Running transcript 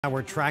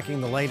We're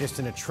tracking the latest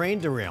in a train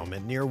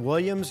derailment near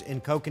Williams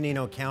in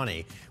Coconino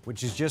County,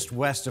 which is just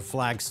west of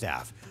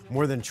Flagstaff.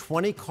 More than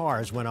 20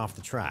 cars went off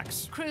the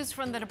tracks. Crews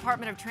from the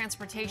Department of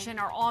Transportation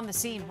are on the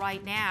scene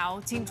right now.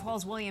 Team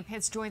 12's William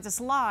Pitts joins us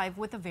live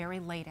with the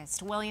very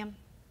latest. William?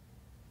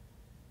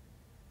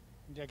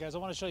 Yeah, guys, I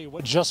want to show you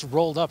what just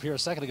rolled up here a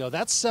second ago.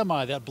 That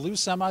semi, that blue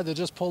semi that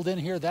just pulled in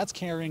here, that's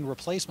carrying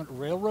replacement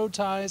railroad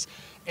ties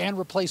and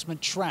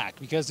replacement track,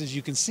 because as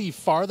you can see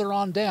farther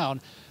on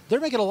down, they're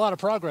making a lot of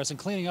progress in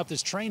cleaning up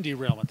this train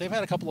derailment. They've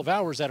had a couple of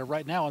hours at it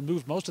right now and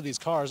moved most of these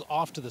cars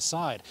off to the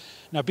side.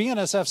 Now,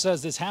 BNSF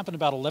says this happened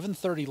about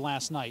 11:30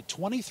 last night.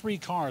 23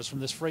 cars from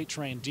this freight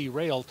train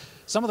derailed,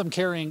 some of them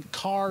carrying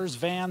cars,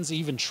 vans,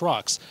 even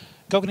trucks.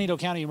 Coconino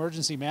County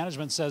Emergency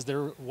Management says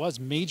there was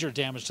major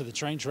damage to the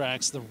train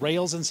tracks. The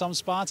rails in some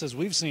spots, as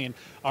we've seen,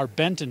 are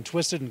bent and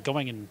twisted and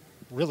going in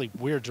really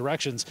weird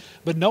directions,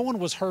 but no one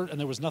was hurt and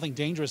there was nothing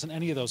dangerous in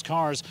any of those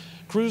cars.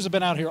 Crews have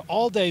been out here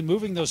all day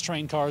moving those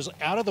train cars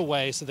out of the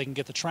way so they can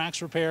get the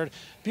tracks repaired.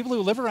 People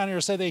who live around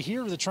here say they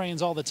hear the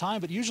trains all the time,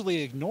 but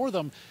usually ignore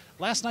them.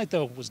 Last night,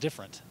 though, was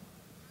different.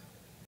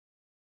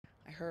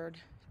 I heard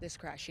this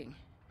crashing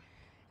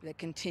that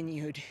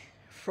continued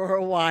for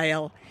a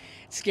while.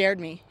 It scared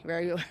me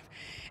very,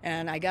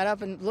 and I got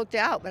up and looked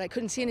out, but I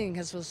couldn't see anything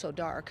because it was so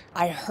dark.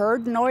 I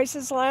heard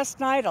noises last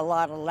night, a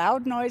lot of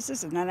loud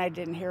noises, and then I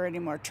didn't hear any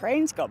more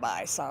trains go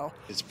by. So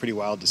it's pretty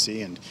wild to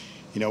see, and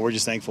we're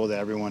just thankful that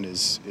everyone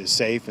is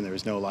safe and there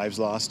was no lives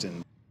lost.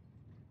 And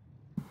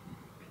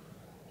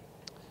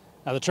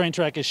now, the train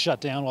track is shut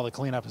down while the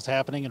cleanup is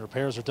happening and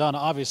repairs are done.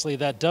 Obviously,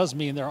 that does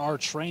mean there are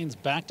trains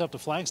backed up to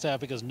Flagstaff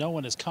because no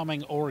one is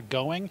coming or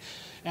going,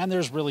 and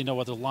there's really no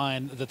other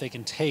line that they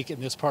can take in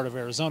this part of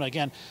Arizona.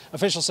 Again,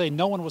 officials say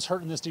no one was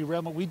hurt in this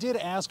derailment. We did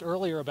ask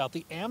earlier about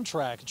the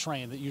Amtrak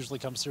train that usually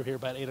comes through here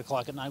about 8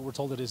 o'clock at night. We're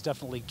told it is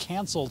definitely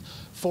canceled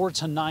for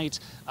tonight,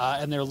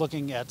 and they're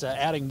looking at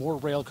adding more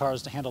rail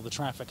cars to handle the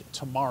traffic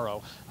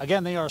tomorrow.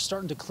 Again, they are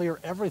starting to clear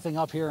everything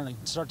up here and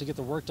start to get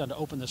the work done to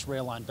open this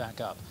rail line back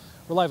up.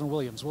 We're live in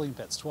Williams. William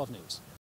Pitts, 12 News.